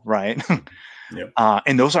people, right? Yep.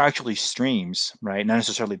 And those are actually streams, right? Not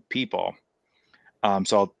necessarily people.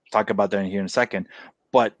 So I'll talk about that in here in a second.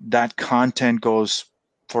 But that content goes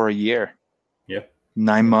for a year, Yep.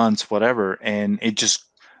 9 months, whatever, and it's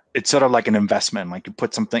sort of like an investment. Like you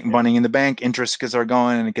put something money in the bank, interest are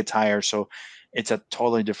going, and it gets higher. So it's a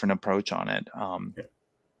totally different approach on it.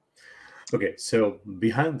 Okay, so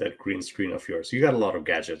behind that green screen of yours, you got a lot of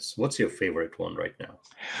gadgets. What's your favorite one right now?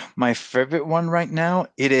 My favorite one right now,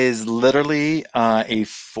 it is literally a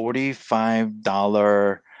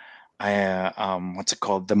 $45. What's it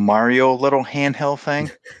called? The Mario little handheld thing.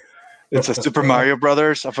 It's a Super Mario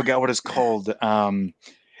Brothers. I forgot what it's called. And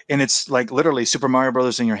it's like literally Super Mario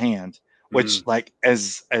Brothers in your hand. Which, Mm, like,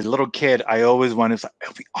 as a little kid, I always wanted. Like,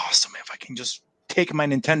 it'd be awesome if I can just take my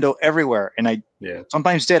Nintendo everywhere. And I yeah.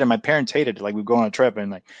 sometimes did, and my parents hated it. Like, we'd go on a trip, and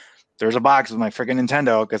like, there's a box with my freaking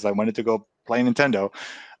Nintendo because I wanted to go play Nintendo.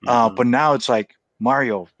 Hmm. But now it's like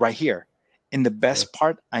Mario right here. And the Yeah. best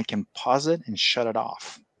part, I can pause it and shut it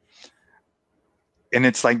off. And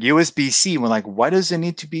it's like USB-C. We're like, why does it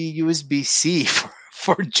need to be USB-C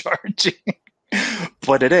for charging?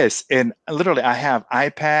 But it is. And literally, I have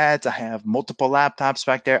iPads, I have multiple laptops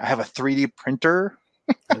back there. I have a 3D printer.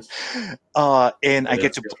 Yes. And I get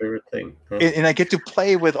That's to your favorite thing. Huh? and I get to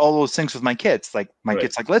play with all those things with my kids. Like my Right.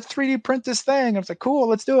 kids like, let's 3D print this thing. I was like, cool,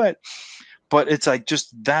 let's do it. But it's like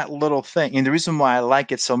just that little thing. And the reason why I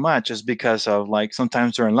like it so much is because of like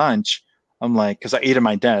sometimes during lunch, I'm like, because I eat at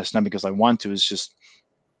my desk, not because I want to, it's just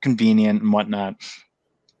convenient and whatnot.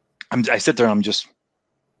 I sit there and I'm just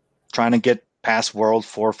trying to get past world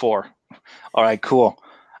 4-4. All right, cool.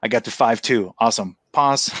 I got to 5-2. Awesome.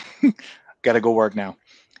 Pause. Got to go work now.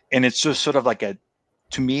 And it's just sort of like to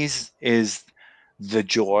me, is the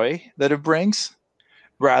joy that it brings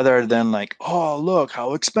rather than like, oh, look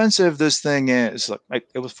how expensive this thing is. Like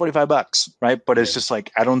it was $45, right? But it's Yeah. just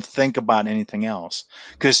like, I don't think about anything else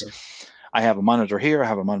because Sure. I have a monitor here, I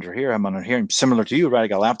have a monitor here, I have a monitor here. And similar to you, right? I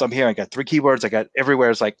got a laptop here, I got 3 keyboards, I got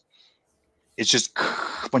everywhere. It's like, it's just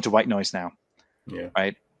a bunch of white noise now, Yeah.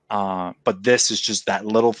 right? But this is just that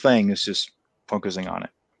little thing is just focusing on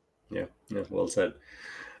it. Yeah. Yeah. Well said.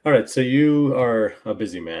 All right. So you are a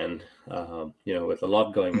busy man, with a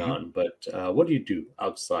lot going Mm-hmm. on. But what do you do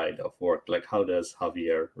outside of work? Like, how does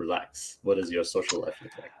Javier relax? What does your social life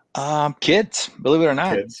look like? Kids, believe it or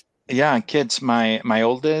not. Kids. Yeah, kids. My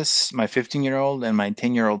oldest, my 15-year-old and my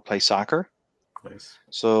 10-year-old play soccer. Nice.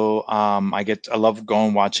 So I love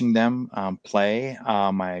going watching them play.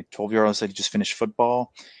 My 12-year-old said he just finished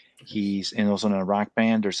football. Nice. He's also in a rock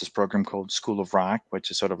band. There's this program called School of Rock,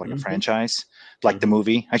 which is sort of like a Hmm. franchise, like the Hmm.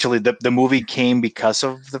 movie. Actually, the movie came because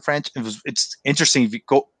of the franchise. It's interesting. If you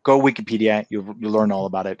go Wikipedia, you learn all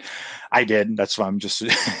about it. I did. That's why I'm just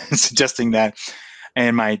suggesting that.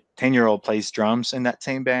 And my 10-year-old plays drums in that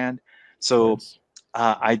same band. So Nice.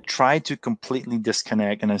 I try to completely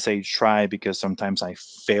disconnect, and I say try because sometimes I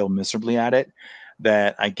fail miserably at it.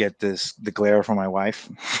 That I get the glare from my wife.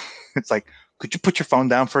 It's like, could you put your phone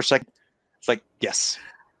down for a second? It's like, yes,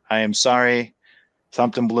 I am sorry.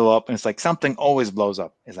 Something blew up, and it's like something always blows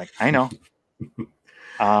up. It's like I know,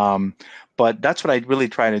 um, but that's what I really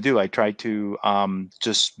try to do. I try to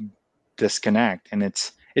just disconnect, and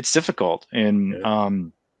it's difficult. And Yeah.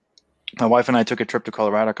 my wife and I took a trip to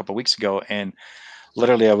Colorado a couple of weeks ago, and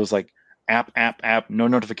literally I was like, app, no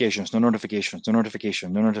notifications, no notifications, no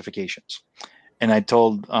notifications, no notifications. And I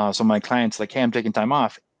told some of my clients, like, hey, I'm taking time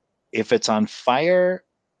off. If it's on fire,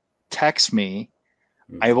 text me.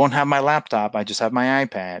 I Hmm. won't have my laptop. I just have my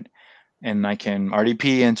iPad, and I can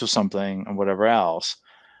RDP into something or whatever else.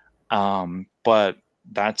 But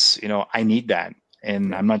that's, I need that.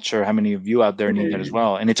 And Yeah. I'm not sure how many of you out there need that as Yeah.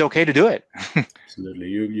 well. And it's okay to do it. Absolutely.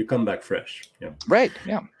 You come back fresh. Yeah. Right.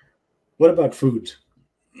 Yeah. What about food?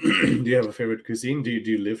 Do you have a favorite cuisine? Do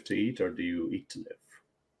you live to eat or do you eat to live?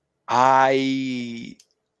 I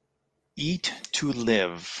eat to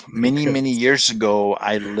live. Many, Good. many years ago,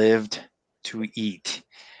 I lived to eat,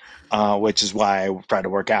 which is why I try to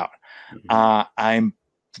work out. Hmm. I'm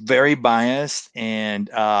very biased and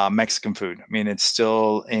Mexican food. I mean, it's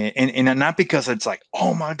still, and not because it's like,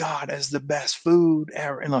 oh my God, it's the best food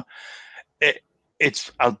ever.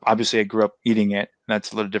 It's obviously I grew up eating it.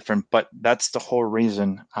 That's a little different, but that's the whole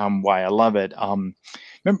reason why I love it.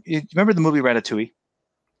 You remember the movie Ratatouille?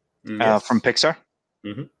 from Yes. Pixar.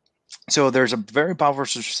 Hmm. So there's a very powerful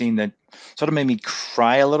scene that sort of made me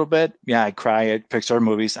cry a little bit. Yeah, I cry at Pixar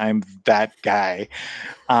movies. I'm that guy.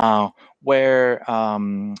 Uh, where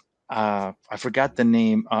I forgot the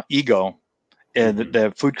name. Ego, Hmm.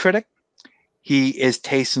 the food critic. He is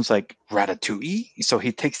tasting like ratatouille. So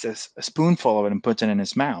he takes a spoonful of it and puts it in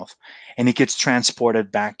his mouth, and he gets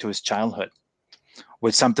transported back to his childhood,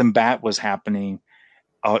 with something bad was happening,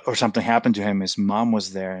 or something happened to him. His mom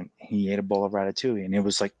was there, and he ate a bowl of ratatouille, and it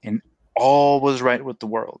was like, and all was right with the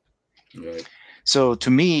world. Right. So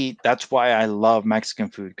to me, that's why I love Mexican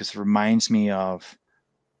food, because it reminds me of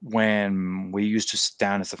when we used to sit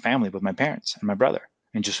down as a family with my parents and my brother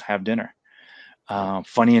and just have dinner. Right.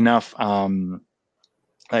 Funny enough,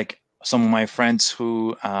 like some of my friends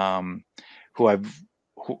who I've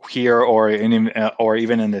here or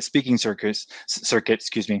even in the speaking circuit,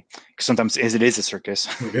 excuse me, 'cause sometimes it is a circus,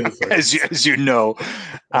 It is as circus. you know.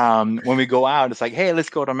 When we go out, it's like, hey, let's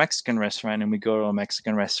go to a Mexican restaurant, and we go to a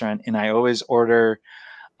Mexican restaurant, and I always order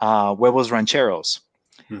huevos rancheros,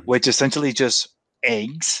 Hmm. which essentially just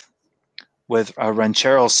eggs with a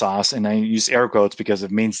ranchero sauce, and I use air quotes because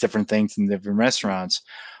it means different things in different restaurants,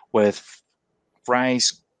 with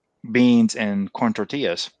rice, beans, and corn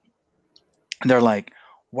tortillas. And they're like,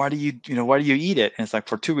 why do you eat it? And it's like,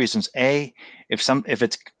 for two reasons. A, if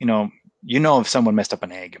it's, if someone messed up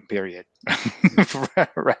an egg, period.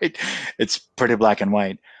 Right? It's pretty black and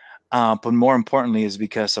white. But more importantly is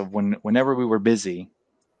because of whenever we were busy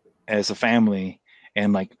as a family,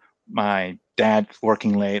 and like my dad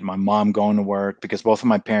working late, my mom going to work, because both of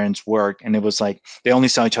my parents work, and it was like they only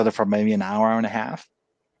saw each other for maybe an hour and a half.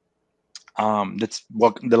 That's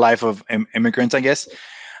what the life of immigrants, I guess.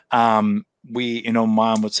 Mom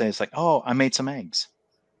would say, it's like, oh, I made some eggs,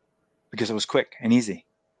 because it was quick and easy.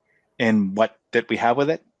 And what did we have with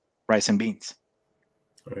it? Rice and beans.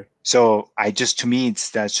 Right. So to me,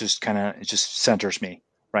 that's just kind of, it just centers me,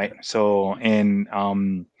 right? So, and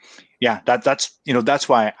yeah, that's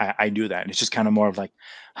why I do that. It's just kind of more of like,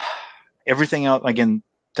 everything else. Again,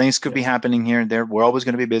 things could Yeah. be happening here and there. We're always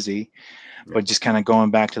going to be busy, Yeah. but just kind of going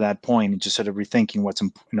back to that point and just sort of rethinking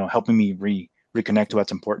helping me reconnect to Yeah.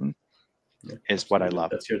 what's important Yeah. is what I Absolutely.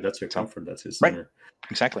 love. That's your So, comfort. That's your right, center.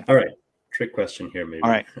 exactly. All right. Trick question here, All maybe.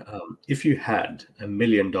 right, If you had $1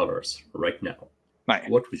 million right now, right.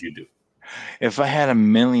 what would you do? If I had $1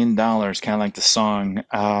 million, kind of like the song.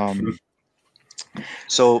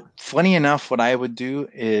 So funny enough, what I would do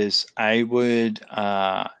is I would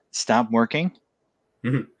stop working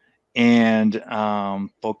Mhm. and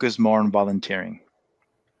focus more on volunteering.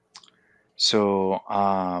 So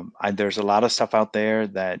there's a lot of stuff out there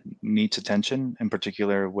that needs attention, in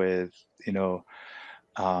particular with you know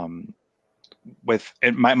um,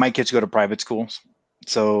 my kids go to private schools.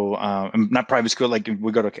 So not private school, like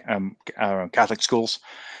we go to Catholic schools.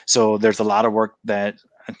 So there's a lot of work that,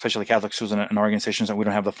 especially Catholic schools and organizations, that we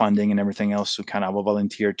don't have the funding and everything else, to kind of will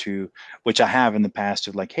volunteer to, which I have in the past,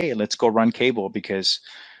 to like, hey, let's go run cable, because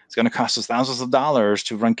it's going to cost us thousands of dollars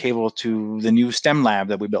to run cable to the new STEM lab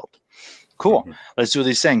that we built. Cool, Mhm. let's do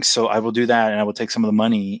these things. So I will do that, and I will take some of the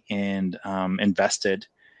money and invest it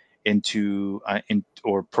into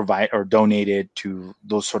or provide or donated to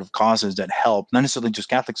those sort of causes that help, not necessarily just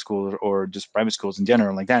Catholic schools or just private schools in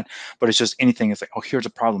general like that, but it's just anything. It's like, oh, here's a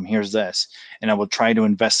problem, here's this, and I will try to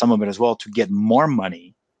invest some of it as well to get more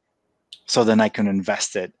money, so then I can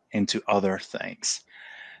invest it into other things.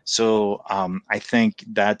 So I think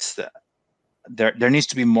there needs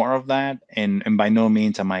to be more of that, and by no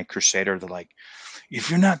means am I a crusader to like,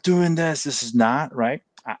 if you're not doing this, this is not right.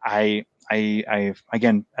 I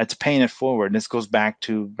again, it's paying it forward. This goes back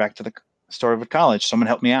to the story of college. Someone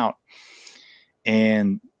helped me out,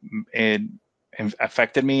 and it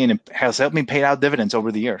affected me, and it has helped me pay out dividends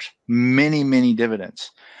over the years, many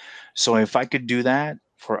dividends. So if I could do that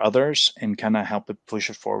for others and kind of help it push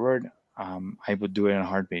it forward, I would do it in a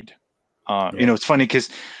heartbeat. Yeah. It's funny because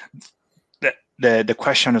the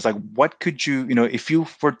question is like, what could if you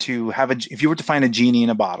were to if you were to find a genie in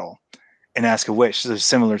a bottle and ask a wish, it's a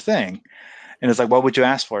similar thing. And it's like, what would you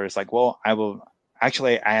ask for? It's like, well, I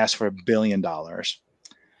asked for $1 billion,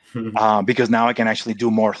 because now I can actually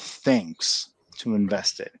do more things to Right.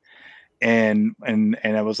 invest it. And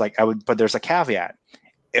I was like, but there's a caveat.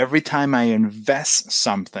 Every time I invest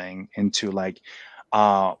something into like,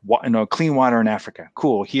 clean water in Africa,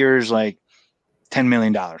 cool. Here's like $10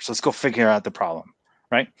 million. Let's go figure out the problem,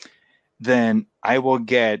 right? Then I will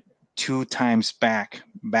get 2 times back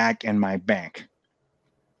in my bank.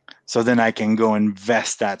 So then I can go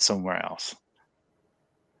invest that somewhere else.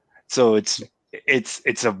 So it's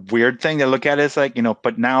it's a weird thing to look at. It's like,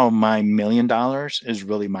 but now my $1 million is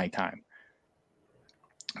really my time,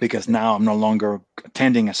 because now I'm no longer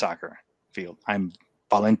attending a soccer field. I'm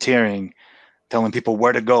volunteering, telling people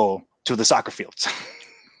where to go to the soccer fields,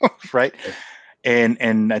 right?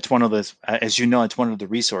 And that's one of those, as you know, it's one of the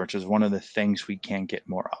resources, one of the things we can get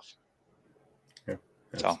more of. Yeah,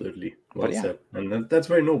 absolutely. So, well said. And that's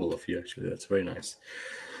very noble of you, actually. That's very nice.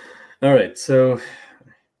 All right. So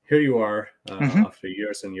here you are after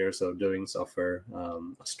years and years of doing software, a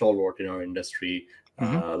stalwart in our industry.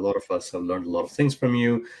 A lot of us have learned a lot of things from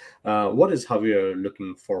you. What is Javier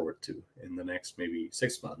looking forward to in the next maybe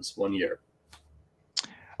 6 months, 1 year?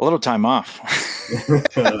 A little time off.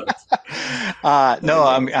 No,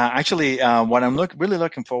 I'm actually what I'm really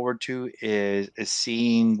looking forward to is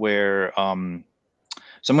seeing where.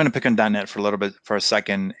 So I'm going to pick on .NET for a little bit for a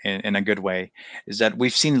second in a good way. Is that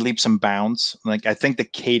we've seen leaps and bounds. Like, I think the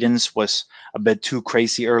cadence was a bit too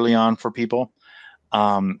crazy early on for people.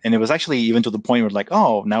 And it was actually even to the point where, like,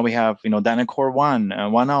 oh, now we have .NET Core 1,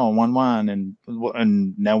 1.0, 1.1,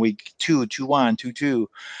 and now week 2, 2.1,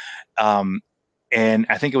 2.2. And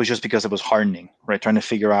I think it was just because it was hardening, right? Trying to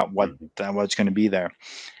figure out what's going to be there.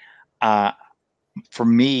 For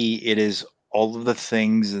me, it is all of the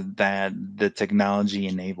things that the technology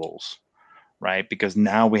enables, right? Because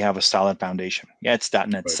now we have a solid foundation. Yeah, it's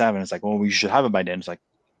 .NET 7. It's like, well, we should have it by then. It's like,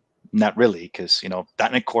 not really, because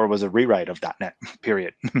 .NET Core was a rewrite of .NET,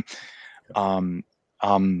 period. Because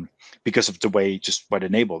of the way just what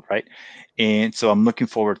enabled, right? And so I'm looking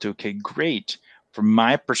forward to, okay, great. From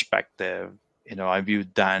my perspective, I view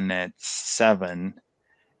 .NET 7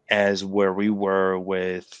 as where we were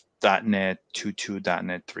with .NET 2.2,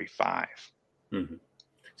 .NET 3.5. So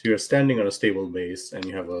you're standing on a stable base, and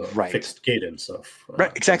you have a fixed cadence of right.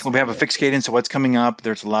 Exactly. We have a fixed cadence of what's coming up.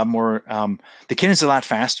 There's a lot more. The cadence is a lot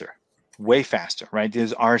faster, way faster, right?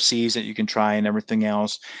 There's RCs that you can try and everything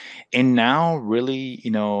else. And now, really,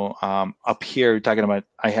 up here, talking about,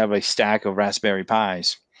 I have a stack of Raspberry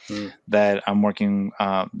Pis that I'm working,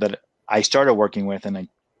 that I started working with, and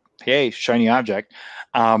hey, shiny object,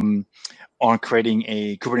 on creating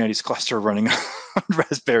a Kubernetes cluster running on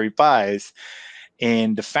Raspberry Pis.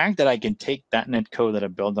 And the fact that I can take .NET code that I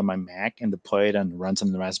built on my Mac and deploy it and run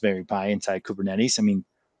on the Raspberry Pi inside Kubernetes, I mean,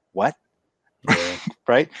 what? Yeah.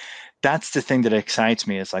 Right? That's the thing that excites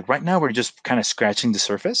me. It's like, right now we're just kind of scratching the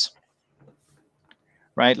surface.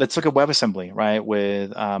 Right? Let's look at WebAssembly, right?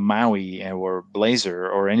 With Maui or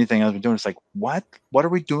Blazor or anything else we're doing. It's like, what? What are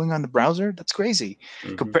we doing on the browser? That's crazy.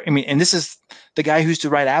 I mean, and this is the guy who used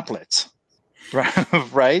to write applets.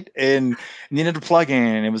 Right? And needed a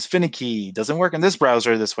plugin. It was finicky. Doesn't work in this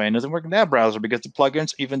browser this way. And doesn't work in that browser, because the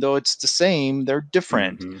plugins, even though it's the same, they're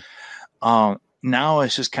different. Now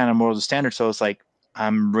it's just kind of more of the standard. So it's like,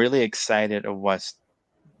 I'm really excited of what's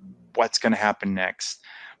going to happen next.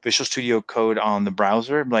 Visual Studio Code on the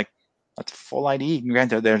browser, like, that's a full IDE.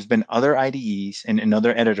 Granted, there's been other IDEs and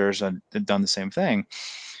other editors that have done the same thing.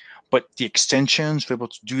 But the extensions, be able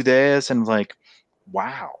to do this, and like,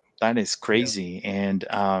 wow. That is crazy. And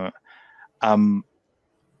I'm going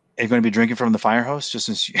to be drinking from the fire hose, just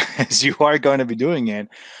as you are going to be doing it.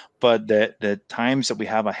 But the times that we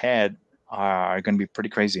have ahead are going to be pretty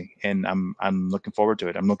crazy, and I'm looking forward to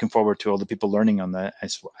it. I'm looking forward to all the people learning on that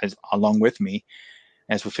as along with me,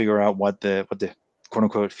 as we figure out what the quote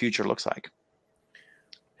unquote future looks like.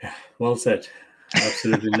 Yeah, well said.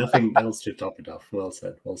 Absolutely nothing else to top it off. Well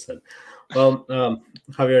said. Well said. Well,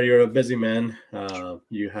 Javier, you're a busy man.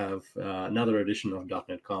 You have another edition of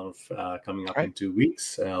 .NET Conf coming up in 2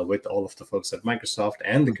 weeks with all of the folks at Microsoft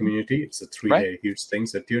and the community. It's a 3-day huge thing.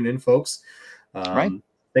 So tune in, folks.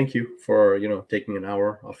 Thank you for taking an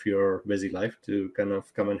hour of your busy life to kind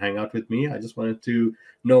of come and hang out with me. I just wanted to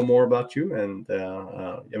know more about you, and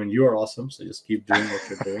I mean, you are awesome. So just keep doing what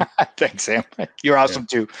you're doing. Thanks, Sam. You're awesome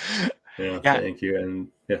too. Yeah, thank you. And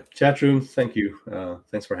chat room, thank you.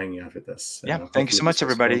 Thanks for hanging out with us. Thank you so much,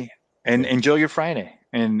 everybody. And enjoy your Friday.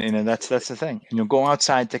 And that's the thing. And go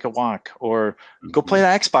outside, take a walk, or go play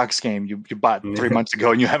that Xbox game you bought 3 months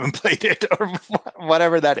ago and you haven't played it, or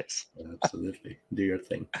whatever that is. Absolutely. Do your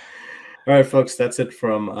thing. All right, folks, that's it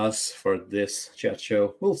from us for this chat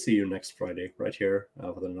show. We'll see you next Friday right here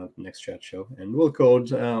for the next chat show. And we'll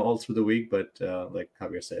code all through the week. But like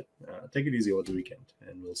Javier said, take it easy over the weekend,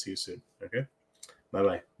 and we'll see you soon. Okay?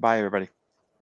 Bye-bye. Bye, everybody.